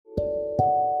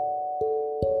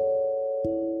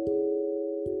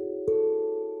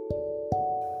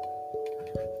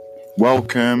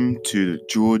Welcome to the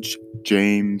George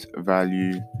James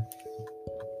Value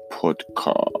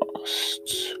Podcast.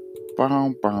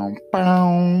 Bow, bow,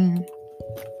 bow.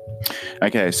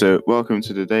 Okay, so welcome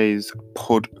to today's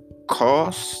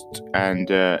podcast,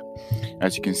 and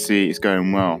as you can see, it's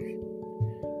going well,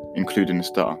 including the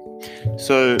star.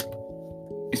 So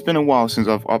it's been a while since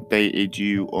I've updated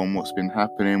you on what's been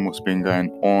happening, what's been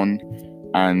going on,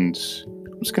 and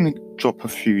I'm just going to drop a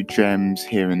few gems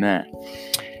here and there.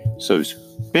 So it's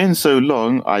been so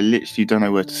long, I literally don't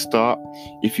know where to start.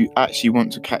 If you actually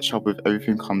want to catch up with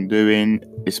everything I'm doing,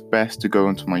 it's best to go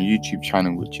onto my YouTube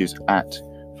channel, which is at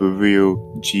The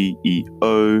Real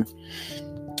GEO.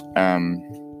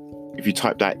 If you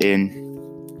type that in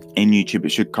YouTube, it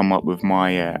should come up with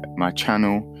my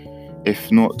channel.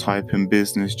 If not, type in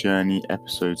Business Journey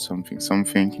episode something, and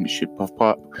it should pop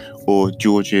up, or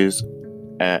George's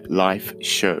life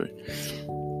show.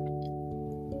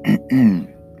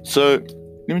 So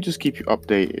let me just keep you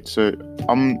updated. So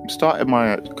I'm starting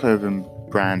my clothing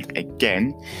brand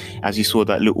again. As you saw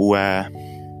that little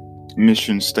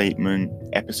mission statement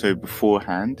episode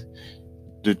beforehand,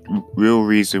 the real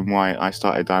reason why I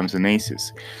started Diamonds and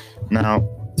Aces. Now,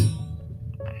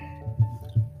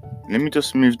 let me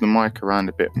just move the mic around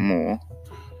a bit more.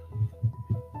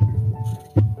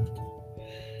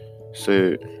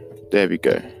 So there we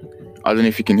go. I don't know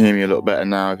if you can hear me a little better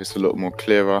now, if it's a little more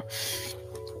clearer.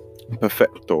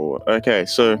 Perfecto. Okay,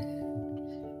 so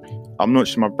I'm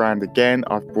launching my brand again.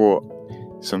 I've brought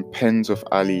some pens off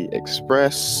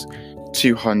AliExpress,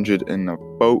 200 in a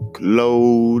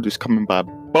boatload. It's coming by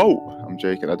boat. I'm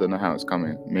joking. I don't know how it's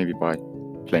coming. Maybe by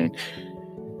plane.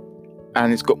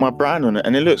 And it's got my brand on it,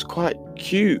 and it looks quite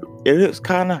cute. It looks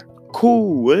kind of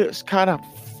cool. It looks kind of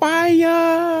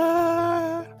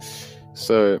fire.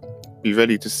 So be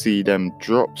ready to see them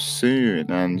drop soon.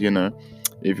 And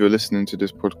if you're listening to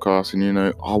this podcast and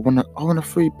I want a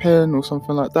free pen or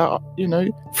something like that,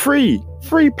 free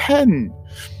pen.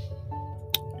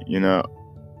 I'm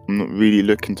not really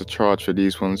looking to charge for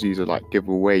these ones. These are like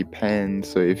giveaway pens.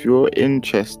 So if you're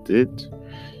interested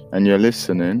and you're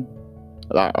listening,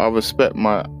 like I respect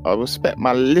my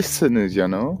listeners,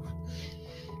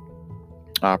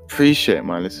 I appreciate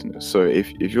my listeners. So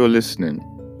if you're listening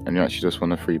and you actually just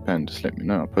want a free pen, just let me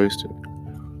know. I'll post it.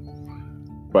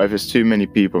 But if it's too many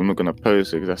people, I'm not going to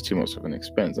post it because that's too much of an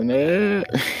expense. And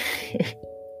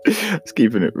it's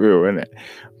keeping it real, isn't it?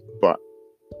 But,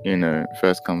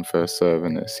 first come, first serve,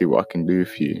 and see what I can do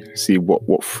for you. See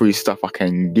what free stuff I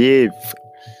can give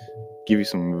you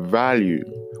some value.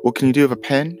 What can you do with a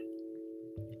pen?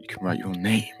 You can write your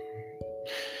name.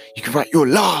 You can write your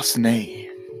last name.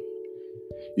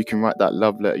 You can write that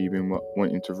love letter you've been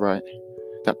wanting to write.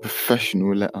 That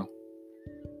professional letter.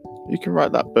 You can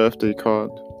write that birthday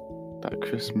card, that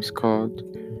Christmas card,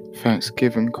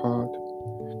 Thanksgiving card,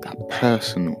 that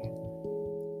personal,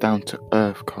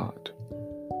 down-to-earth card.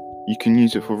 You can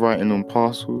use it for writing on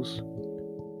parcels.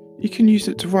 You can use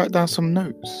it to write down some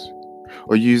notes,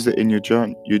 or use it in your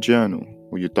journal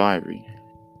or your diary.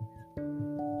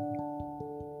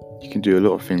 You can do a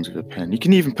lot of things with a pen. You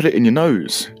can even put it in your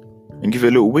nose and give it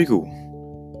a little wiggle.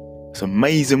 It's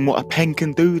amazing what a pen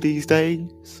can do these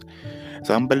days. It's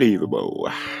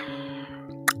unbelievable.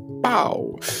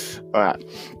 Wow. Alright.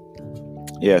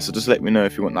 Yeah, so just let me know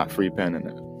if you want that free pen in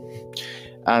it.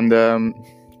 And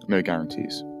no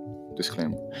guarantees.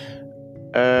 Disclaimer.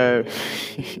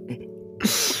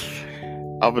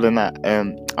 Other than that,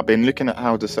 I've been looking at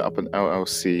how to set up an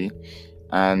LLC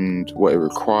and what it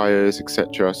requires,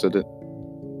 etc. So that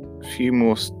a few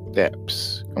more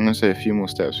steps. I'm going to say a few more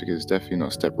steps because it's definitely not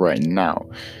a step right now,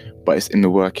 but it's in the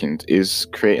workings, is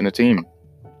creating a team.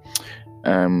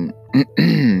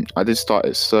 I did start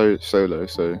it solo,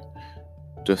 so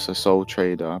just a sole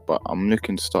trader, but I'm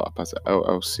looking to start up as an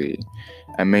LLC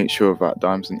and make sure that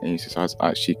Diamonds and Aces has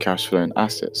actually cash flowing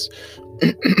assets.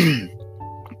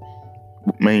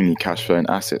 Mainly cash flowing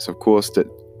assets. Of course, that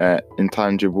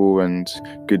intangible and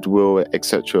goodwill,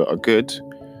 etc. are good,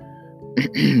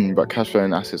 but cash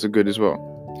flowing assets are good as well.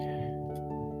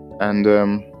 And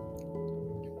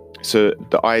so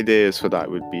the ideas for that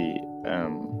would be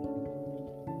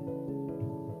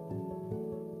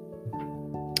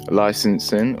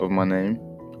licensing of my name.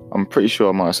 I'm pretty sure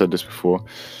I might have said this before,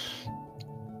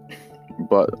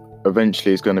 but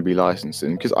eventually it's going to be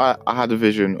licensing, because I had a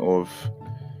vision of,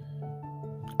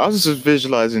 I was just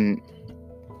visualizing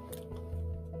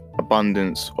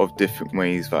abundance of different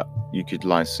ways that you could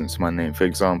license my name. For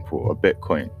example, a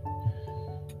Bitcoin.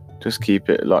 Just keep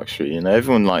it luxury.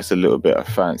 Everyone likes a little bit of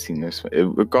fanciness,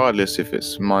 regardless if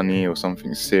it's money or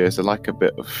something serious. I like a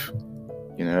bit of,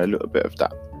 a little bit of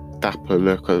that dapper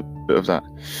look, a bit of that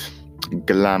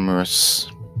glamorous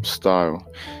style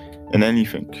in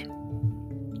anything.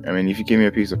 I mean, if you give me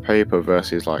a piece of paper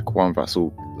versus like one that's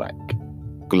all like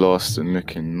glossed and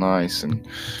looking nice and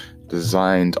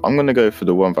designed, I'm gonna go for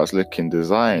the one that's looking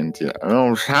designed. Yeah,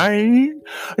 no shine.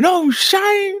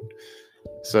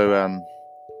 So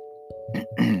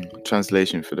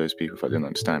translation for those people that didn't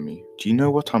understand me. Do you know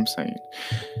what I'm saying?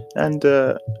 And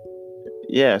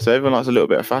yeah, so everyone likes a little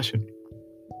bit of fashion,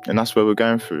 and that's where we're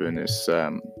going through in this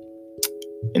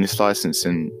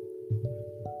licensing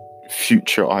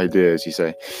future ideas, you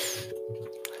say,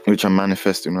 which I'm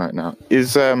manifesting right now.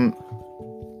 Is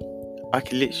I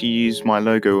can literally use my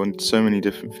logo on so many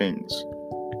different things,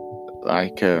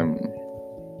 like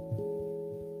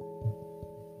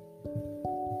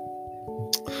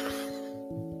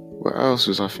what else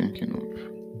was I thinking of?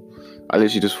 I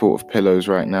literally just thought of pillows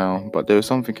right now, but there was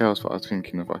something else that I was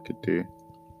thinking of I could do.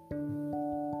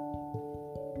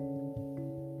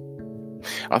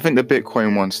 I think the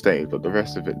Bitcoin one stayed, but the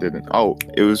rest of it didn't. Oh,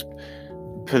 it was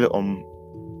put it on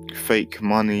fake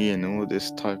money and all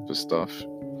this type of stuff.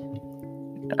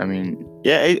 I mean,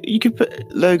 yeah, you could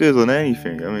put logos on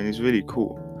anything. I mean, it's really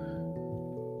cool.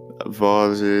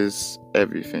 Vases,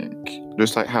 everything.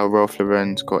 Just like how Ralph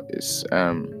Lauren's got its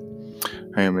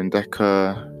Home and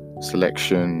Decor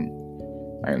selection,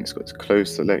 and it's got its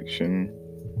clothes selection.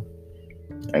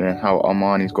 And then how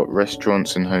Armani's got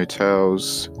restaurants and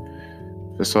hotels.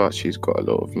 Versace's got a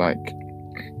lot of like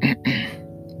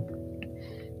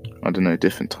I don't know,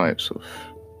 different types of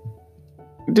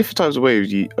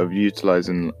ways of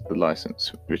utilizing the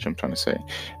license, which I'm trying to say.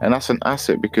 And that's an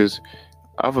asset because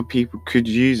other people could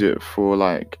use it for,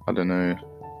 like, I don't know,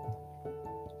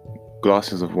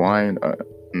 glasses of wine.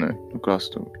 No,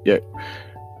 glasses of, yeah.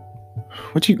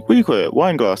 What do you call it?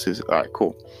 Wine glasses. Alright,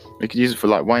 cool. They could use it for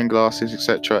like wine glasses,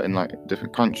 etc. in like a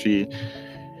different country,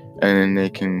 and then they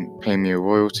can pay me a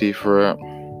royalty for it.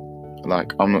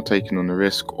 Like, I'm not taking on the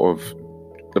risk of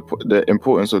the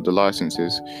importance of the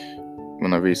licenses.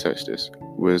 When I researched this,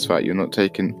 was that you're not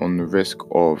taking on the risk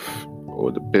of,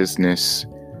 or the business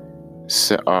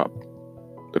setup,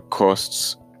 the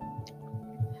costs,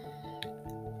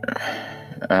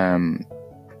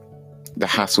 the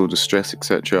hassle, the stress,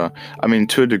 etc. I mean,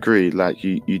 to a degree, like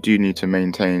you do need to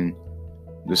maintain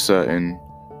the certain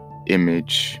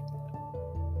image,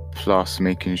 plus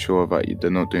making sure that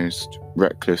they're not doing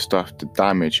reckless stuff to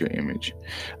damage your image.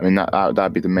 I mean,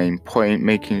 that'd be the main point.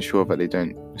 Making sure that they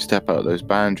don't step out of those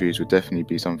boundaries would definitely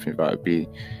be something that would be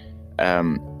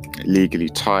legally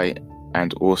tight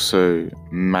and also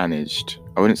managed.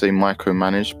 I wouldn't say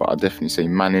micromanaged, but I'd definitely say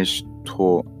managed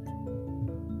to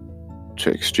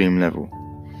extreme level.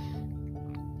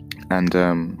 And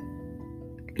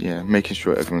making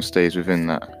sure everyone stays within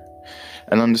that.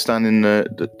 And understanding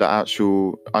the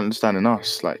actual, understanding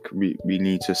us, like we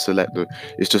need to select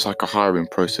it's just like a hiring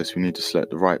process. We need to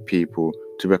select the right people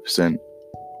to represent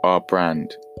our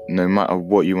brand, no matter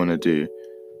what you want to do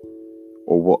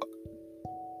or what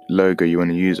logo you want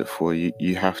to use it for.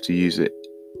 You have to use it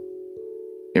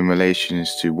in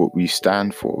relations to what we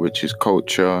stand for, which is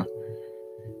culture,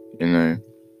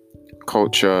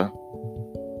 culture,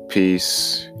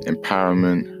 peace,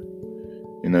 empowerment,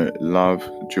 love,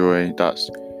 joy.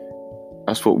 That's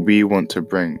what we want to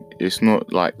bring. It's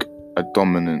not like a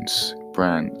dominance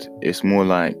brand. It's more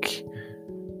like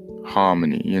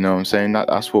harmony. You know what I'm saying?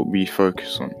 That's what we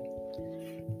focus on.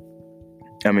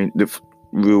 I mean, the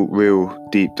real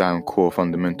deep down core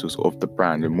fundamentals of the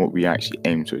brand and what we actually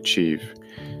aim to achieve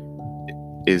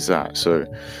is that. So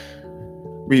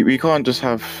we can't just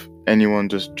have anyone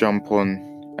just jump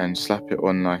on and slap it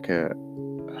on like a,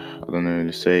 I don't know,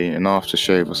 let's say an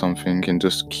aftershave or something, and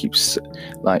just keep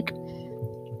like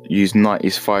use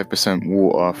 95%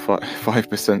 water,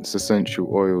 5% essential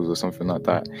oils or something like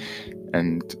that,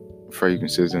 and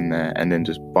fragrances in there, and then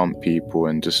just bump people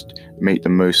and just make the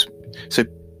most. So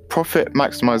profit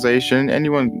maximization,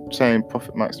 anyone saying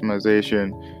profit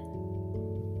maximization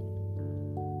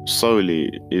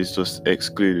solely is just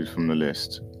excluded from the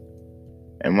list.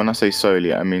 And when I say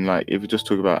solely, I mean, like, if you just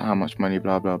talk about how much money,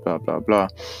 blah, blah, blah, blah, blah.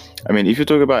 I mean, if you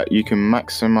talk about you can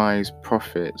maximize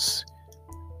profits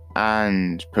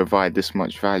and provide this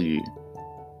much value,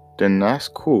 then that's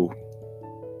cool.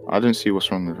 I don't see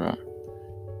what's wrong with that.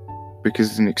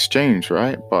 Because it's an exchange,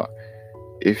 right? But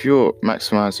if you're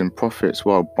maximizing profits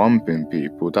while bumping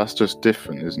people, that's just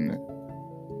different, isn't it?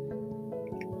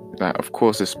 Like, of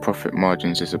course, it's profit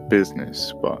margins, it's a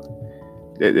business, but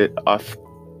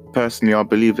personally, I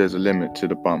believe there's a limit to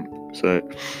the bump. So,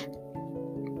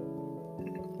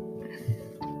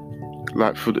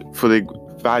 like, for the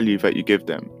value that you give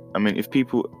them, I mean, if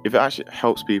it actually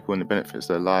helps people and it benefits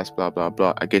their lives, blah blah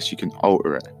blah, I guess you can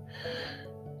alter it.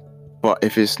 But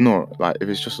if it's not, like, if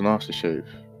it's just an aftershave,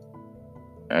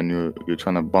 and you're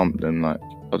trying to bump them, like,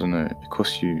 I don't know, it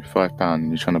costs you £5, and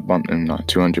you're trying to bump them like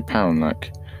 £200,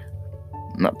 like,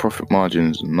 that profit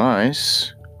margin's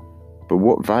nice, but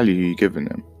what value are you giving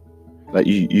them? Like,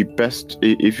 you best,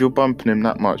 if you're bumping them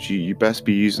that much, you best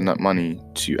be using that money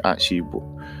to actually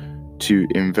to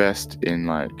invest in,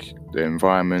 like, the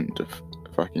environment, the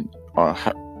fucking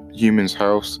humans'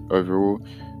 health overall,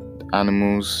 the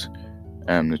animals,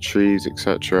 the trees,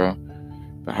 etc.,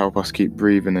 that help us keep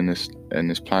breathing in this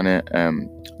planet,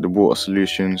 the water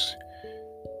solutions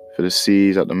for the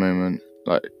seas at the moment.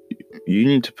 Like, you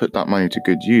need to put that money to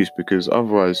good use, because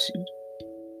otherwise,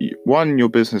 one, your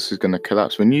business is going to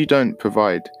collapse when you don't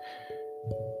provide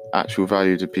actual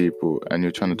value to people and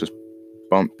you're trying to just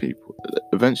bump people.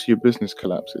 Eventually your business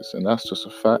collapses, and that's just a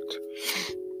fact.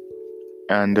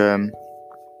 And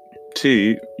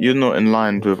two, you're not in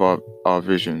line with our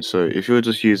vision. So if you're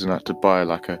just using that to buy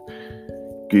like a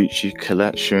Gucci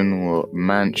collection or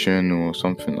mansion or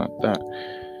something like that,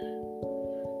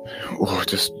 or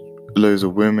just loads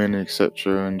of women,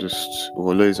 etc.,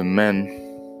 or loads of men,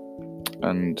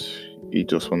 and you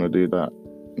just want to do that,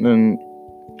 then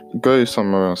go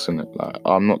somewhere else in it. Like,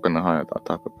 I'm not going to hire that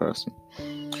type of person.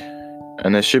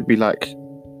 And there should be, like,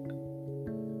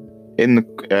 in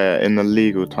the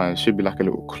legal times, should be like a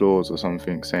little clause or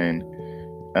something saying,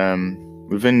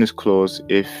 within this clause,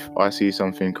 if I see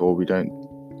something, or we don't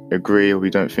agree, or we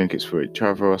don't think it's for each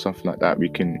other or something like that, we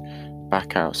can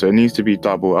back out. So it needs to be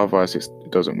double, otherwise it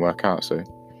doesn't work out. So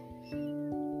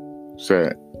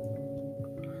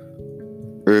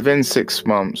within 6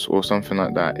 months or something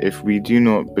like that, if I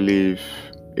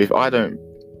don't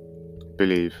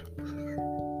believe,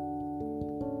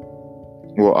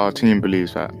 well, our team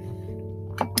believes that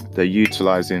they're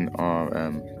utilizing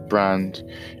our brand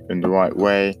in the right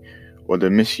way, or they're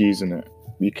misusing it,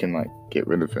 we can, like, get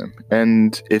rid of them.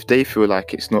 And if they feel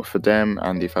like it's not for them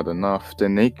and they've had enough,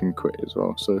 then they can quit as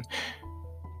well. So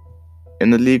in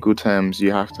the legal terms,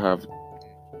 you have to have,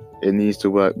 it needs to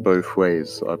work both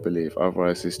ways, I believe.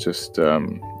 Otherwise it's just I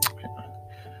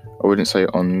wouldn't say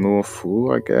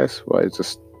unlawful, I guess, but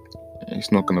it's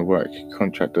not going to work.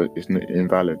 Contract is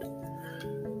invalid,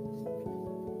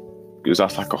 because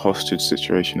that's like a hostage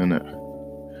situation, isn't it?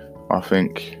 I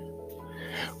think,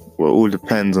 well, it all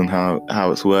depends on how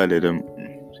it's worded, and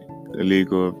the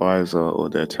legal advisor or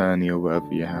the attorney or whatever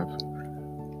you have.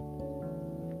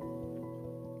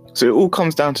 So it all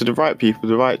comes down to the right people,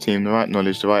 the right team, the right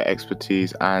knowledge, the right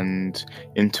expertise, and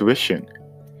intuition.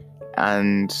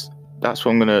 And that's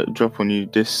what I'm going to drop on you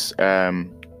this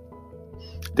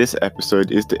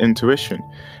episode, is the intuition.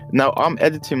 Now, I'm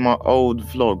editing my old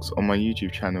vlogs on my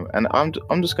YouTube channel, and I'm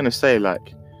just going to say,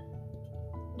 like,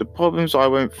 the problems I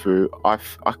went through, I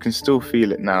can still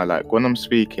feel it now. Like, when I'm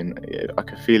speaking, I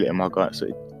can feel it in my gut. So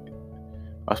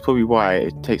that's probably why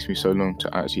it takes me so long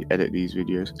to actually edit these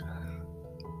videos,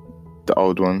 the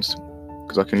old ones,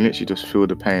 because I can literally just feel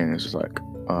the pain. It's just like,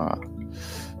 I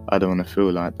don't want to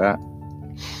feel like that.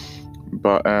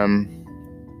 But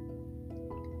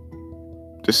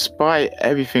despite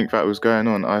everything that was going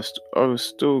on, I was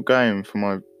still going for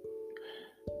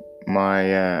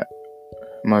my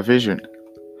vision.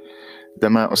 The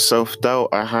amount of self-doubt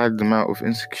I had, the amount of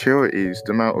insecurities,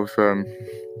 the amount of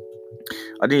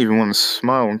I didn't even want to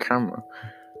smile on camera.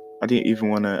 I didn't even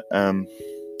want to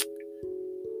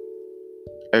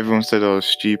everyone said I was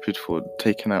stupid for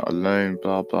taking out a loan,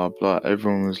 blah blah blah.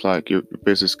 Everyone was like, your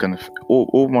business gonna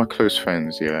all my close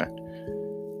friends, yeah,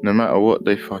 no matter what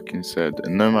they fucking said,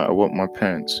 and no matter what my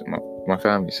parents, my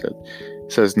family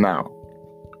says now,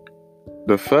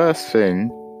 the first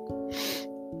thing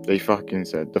they fucking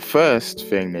said,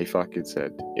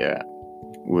 yeah,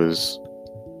 was,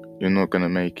 you're not gonna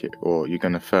make it, or you're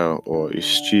gonna fail, or you're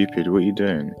stupid, what are you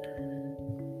doing?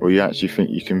 Or you actually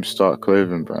think you can start a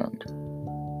clothing brand?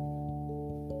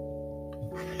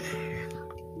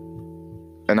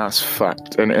 And that's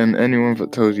fact. And anyone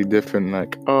that tells you different,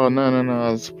 like, oh no,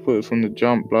 I support it from the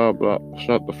jump, blah blah,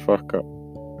 shut the fuck up.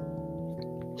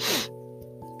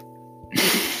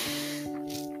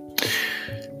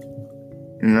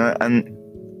 You know, and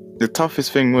the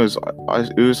toughest thing was,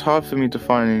 it was hard for me to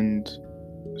find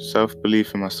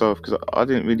self-belief in myself, because I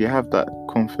didn't really have that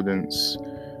confidence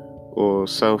or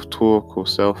self-talk or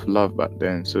self-love back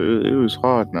then. So it was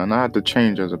hard, man. I had to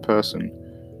change as a person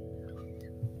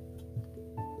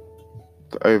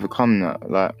to overcome that.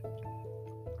 Like,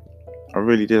 I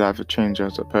really did have to change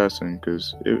as a person,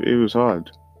 because it was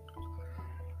hard.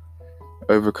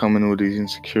 overcoming all these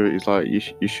insecurities. Like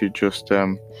you should just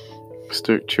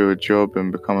stick to a job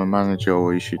and become a manager,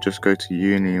 or you should just go to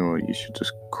uni, or you should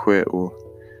just quit,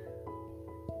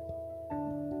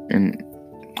 and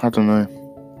I don't know.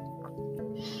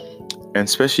 And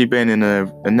especially being in a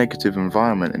negative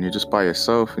environment and you're just by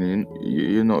yourself and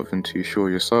you're not even too sure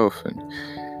yourself, and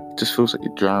it just feels like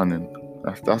you're drowning.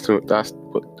 That's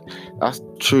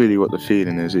truly what the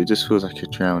feeling is. It just feels like you're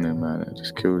drowning, man. It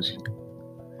just kills you.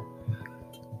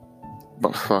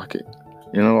 But fuck it.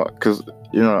 You know what? Because,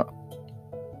 you know,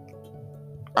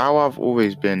 how I've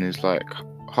always been is like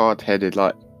hard-headed.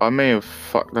 Like, I may have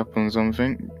fucked up on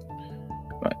something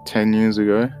like 10 years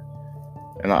ago.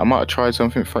 And like, I might have tried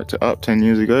something, fucked it up 10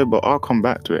 years ago, but I'll come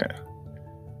back to it.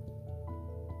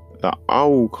 Like, I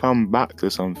will come back to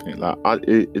something. Like,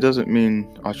 it doesn't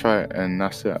mean I try it and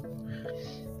that's it.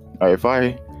 Like, if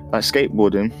I, like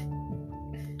skateboarding,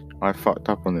 I fucked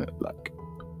up on it. Like,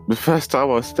 the first time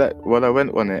when I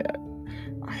went on it,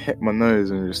 I hit my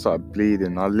nose and it just started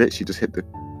bleeding. I literally just hit the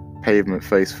pavement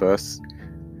face first.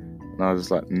 And I was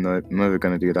just like, no, I'm never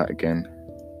going to do that again.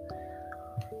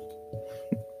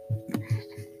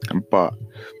 But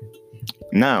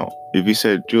now, if you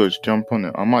said, George, jump on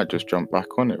it, I might just jump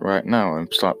back on it right now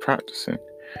and start practicing.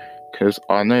 Because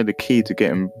I know the key to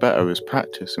getting better is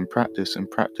practice and practice and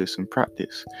practice and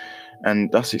practice. And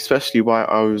that's especially why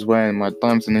I was wearing my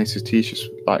Diamonds and Aces t-shirts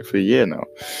like for a year now.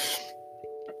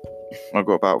 I've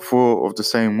got about 4 of the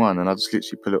same one, and I just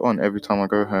literally put it on every time I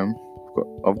go home.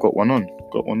 I've got one on.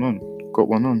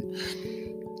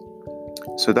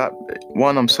 So that,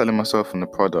 1, I'm selling myself on the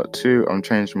product. 2, I'm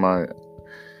changing my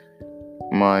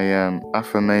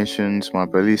affirmations, my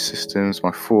belief systems,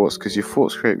 my thoughts, because your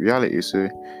thoughts create reality. So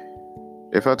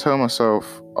if I tell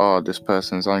myself, oh, this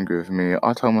person's angry with me,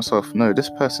 I tell myself, no, this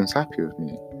person's happy with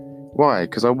me. Why?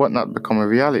 Because I want that to become a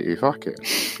reality. Fuck it.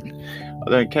 I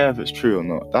don't care if it's true or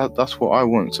not. That's what I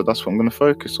want, so that's what I'm going to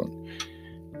focus on.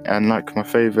 And like my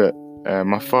favourite,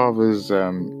 my father's,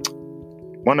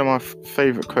 one of my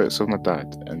favourite quotes of my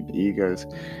dad, and he goes,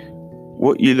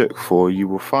 what you look for, you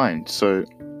will find. So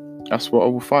that's what I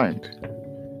will find.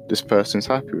 This person's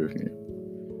happy with me.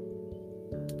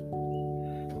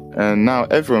 And now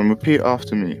everyone repeat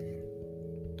after me.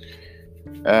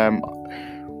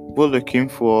 We're looking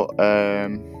for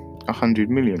 100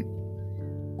 million.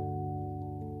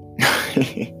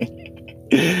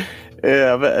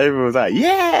 Yeah, I bet everyone's like,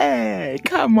 yeah,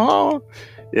 come on.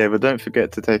 Yeah, but don't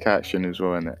forget to take action as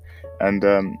well, innit? And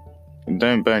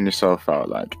don't burn yourself out.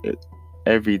 Like,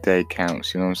 every day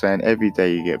counts, you know what I'm saying? Every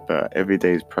day you get better. Every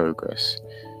day is progress.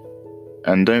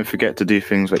 And don't forget to do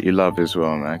things that you love as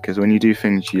well, man. Because when you do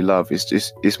things you love,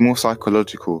 it's more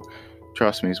psychological.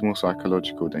 Trust me, it's more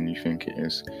psychological than you think it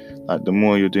is. Like, the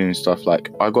more you're doing stuff, like,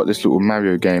 I got this little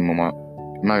Mario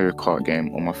Kart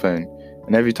game on my phone.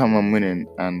 And every time I'm winning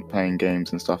and playing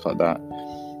games and stuff like that,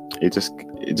 it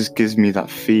just gives me that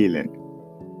feeling.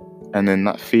 And then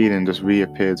that feeling just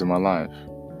reappears in my life.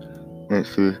 And it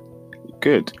feels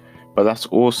good. But that's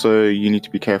also, you need to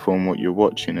be careful on what you're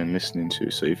watching and listening to.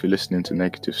 So if you're listening to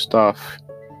negative stuff,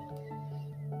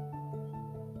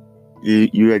 you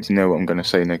already know what I'm going to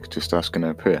say. Negative stuff's going to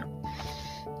appear.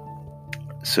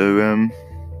 So,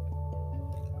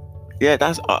 yeah,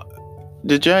 that's...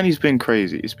 the journey's been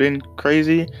crazy. It's been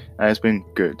crazy and it's been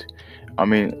good. I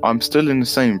mean, I'm still in the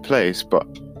same place, but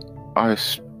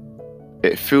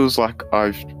it feels like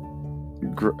I've...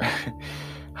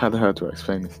 How do I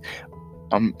explain this?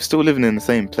 I'm still living in the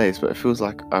same place, but it feels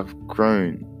like I've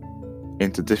grown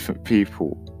into different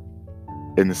people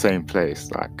in the same place.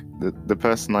 Like, the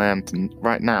person I am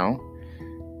right now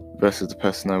versus the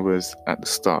person I was at the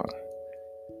start.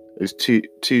 It's two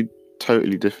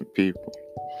totally different people.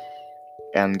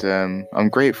 And I'm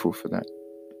grateful for that.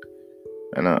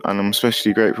 And I'm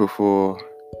especially grateful for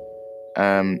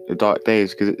the dark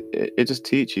days, because it just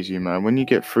teaches you, man. When you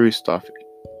get through stuff,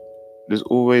 there's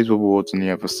always rewards on the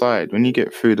other side. When you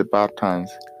get through the bad times,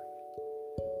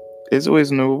 there's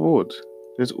always no reward.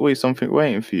 There's always something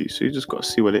waiting for you. So you just got to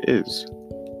see what it is.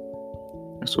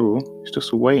 That's all. It's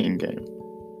just a waiting game.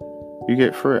 You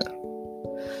get through it.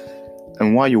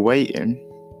 And while you're waiting,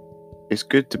 it's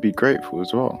good to be grateful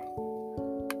as well.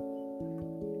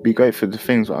 Be grateful for the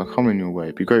things that are coming your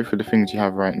way. Be grateful for the things you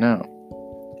have right now.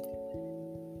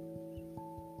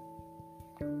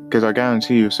 Because I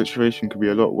guarantee you, a situation could be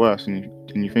a lot worse than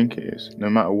you think it is, no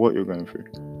matter what you're going through.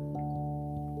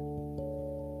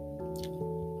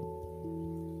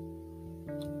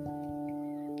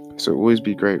 So always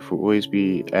be grateful. Always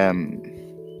be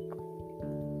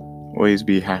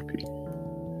happy.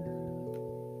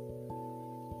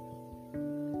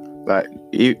 Like,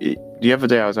 the other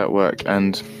day I was at work,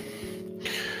 and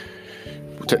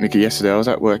technically yesterday I was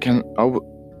at work, and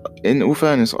in all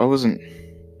fairness,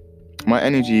 my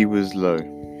energy was low,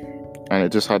 and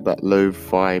it just had that low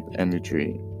vibe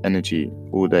energy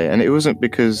all day. And it wasn't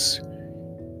because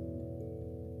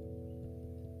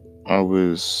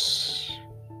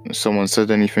someone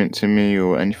said anything to me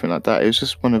or anything like that. It was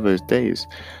just one of those days.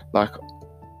 Like,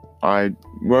 I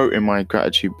wrote in my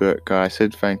gratitude book, I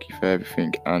said thank you for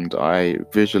everything, and I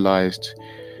visualized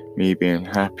me being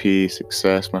happy,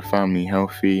 success, my family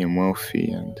healthy and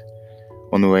wealthy, and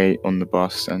on the way on the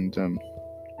bus, and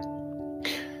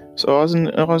so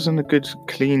I was in a good,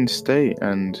 clean state,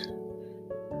 and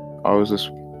I was just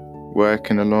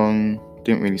working along.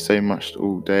 Didn't really say much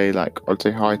all day. Like, I'd say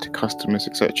hi to customers,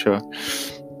 etc.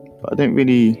 But I didn't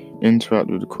really interact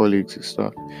with the colleagues and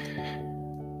stuff.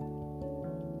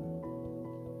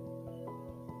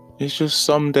 It's just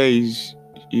some days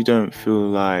you don't feel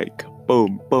like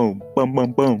boom, boom, boom,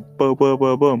 boom, boom, boom, boom,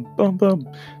 boom, boom, boom, boom.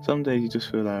 Some days you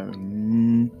just feel like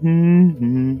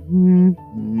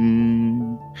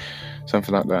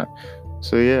something like that.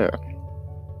 So yeah,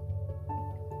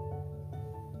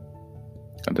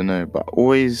 I don't know, but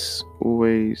always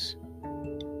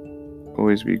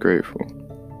be grateful.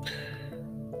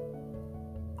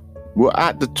 We're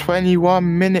at the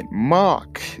 21-minute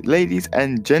mark, ladies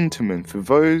and gentlemen. For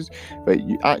those that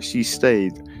you actually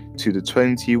stayed to the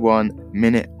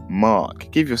 21-minute mark,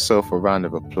 give yourself a round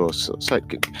of applause. So it's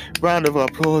like round of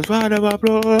applause.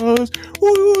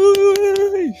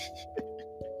 Woo!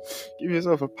 Give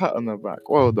yourself a pat on the back.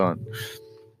 Well done.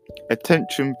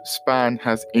 Attention span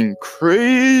has increased.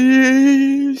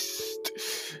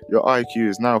 Your IQ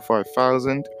is now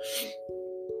 5,000.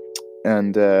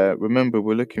 And remember,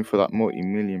 we're looking for that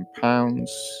multi-million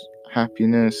pounds,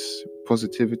 happiness,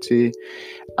 positivity.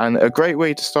 And a great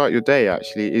way to start your day,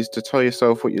 actually, is to tell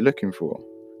yourself what you're looking for.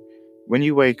 When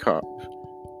you wake up,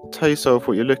 tell yourself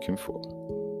what you're looking for.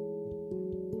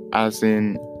 As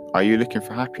in, are you looking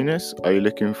for happiness? Are you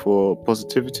looking for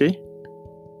positivity?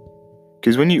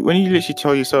 Because when you literally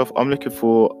tell yourself, I'm looking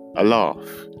for a laugh,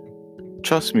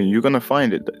 trust me, you're going to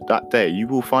find it that day. You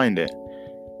will find it.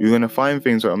 You're going to find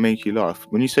things that will make you laugh.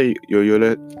 When you say,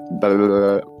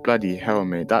 bloody hell,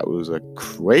 mate, that was a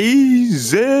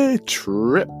crazy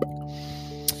trip.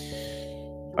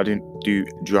 I didn't do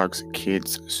drugs,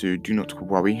 kids, so do not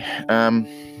worry.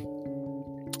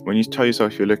 When you tell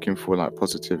yourself you're looking for like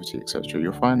positivity, etc.,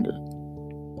 you'll find it.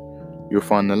 You'll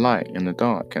find the light in the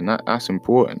dark, and that's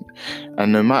important.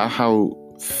 And no matter how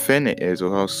thin it is,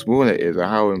 or how small it is, or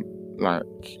how like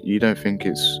you don't think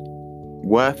it's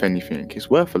worth anything, it's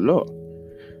worth a lot.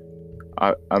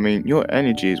 I mean, your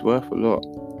energy is worth a lot.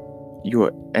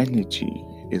 Your energy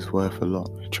is worth a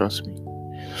lot. Trust me,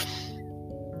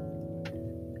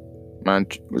 man.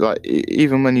 Like,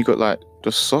 even when you got like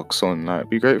the socks on, like,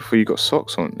 be grateful you got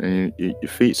socks on, and your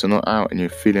feet are not out, and you're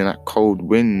feeling that cold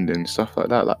wind and stuff like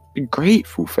that. Like, be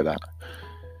grateful for that.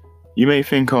 You may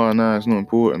think, oh no, it's not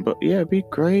important, but yeah, be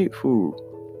grateful.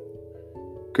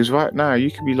 Because right now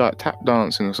you could be like tap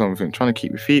dancing or something, trying to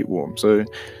keep your feet warm. So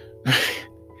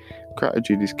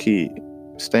gratitude is key.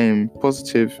 Staying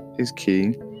positive is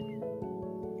key.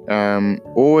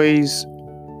 Always,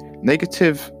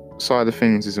 negative side of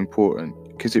things is important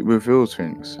because it reveals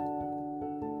things.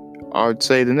 I would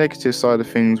say the negative side of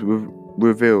things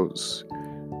reveals.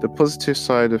 The positive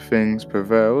side of things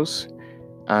prevails,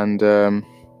 and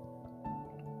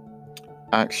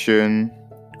action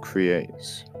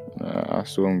creates.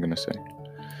 That's all I'm going to say.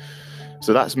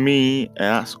 So that's me, and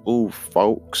that's all,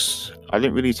 folks. I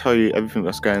didn't really tell you everything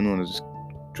that's going on. I just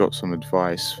dropped some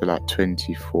advice for like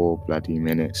 24 bloody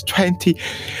minutes.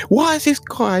 Why is this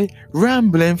guy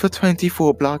rambling for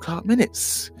 24 bloody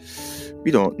minutes? We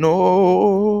don't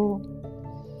know.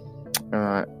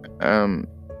 Alright,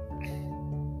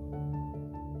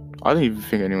 I don't even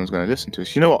think anyone's going to listen to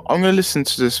this. You know what? I'm going to listen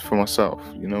to this for myself.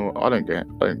 You know what? I don't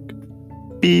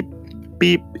beep,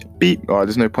 beep, beep. Oh,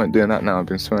 there's no point doing that now. I've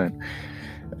been swearing.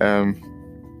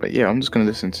 But yeah, I'm just going to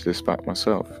listen to this back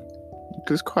myself,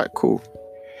 because it's quite cool.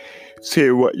 Let's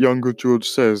hear what younger George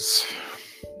says.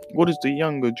 What does the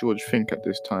younger George think at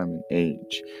this time in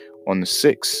age? On the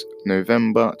 6th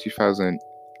November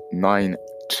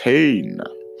 2019.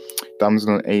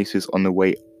 Damsel and Aces on the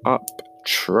way up.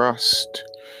 Trust.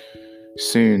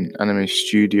 Soon, Anime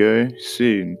Studio.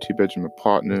 Soon, 2-bedroom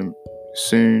apartment.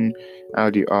 Soon,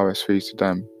 Audi RS3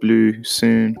 sedan blue.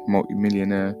 Soon,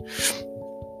 multi-millionaire.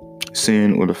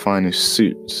 Soon, all the finest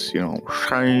suits. You know,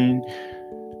 shine.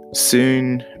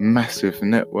 Soon, massive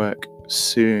network.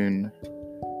 Soon,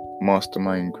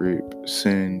 mastermind group.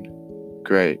 Soon,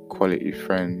 great quality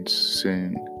friends.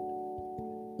 Soon,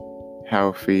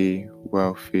 healthy,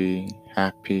 wealthy,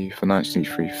 happy, financially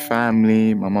free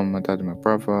family, my mum, my dad, and my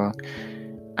brother,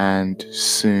 and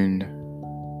soon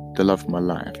the love of my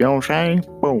life. You know what I'm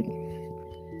saying? Boom.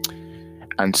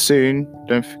 And soon,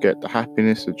 don't forget the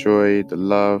happiness, the joy, the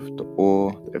love, the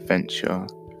awe, the adventure,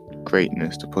 the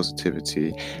greatness, the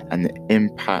positivity, and the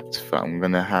impact that I'm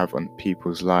going to have on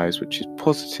people's lives, which is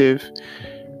positive.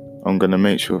 I'm going to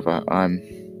make sure that I'm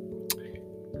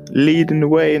leading the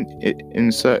way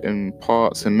in certain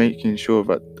parts and making sure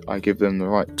that I give them the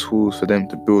right tools for them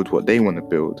to build what they want to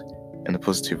build in a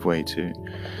positive way too.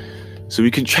 So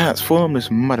we can transform this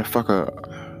motherfucker.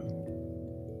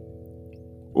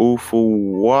 All for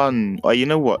one. Oh, you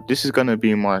know what? This is going to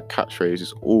be my catchphrase.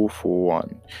 It's all for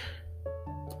one.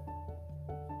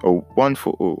 Or one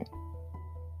for all.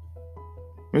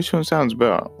 Which one sounds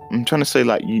better? I'm trying to say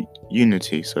like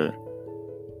unity, so.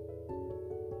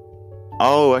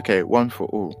 Oh, okay. One for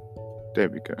all. There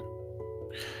we go.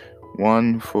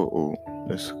 One for all.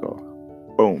 Let's go.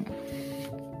 Boom.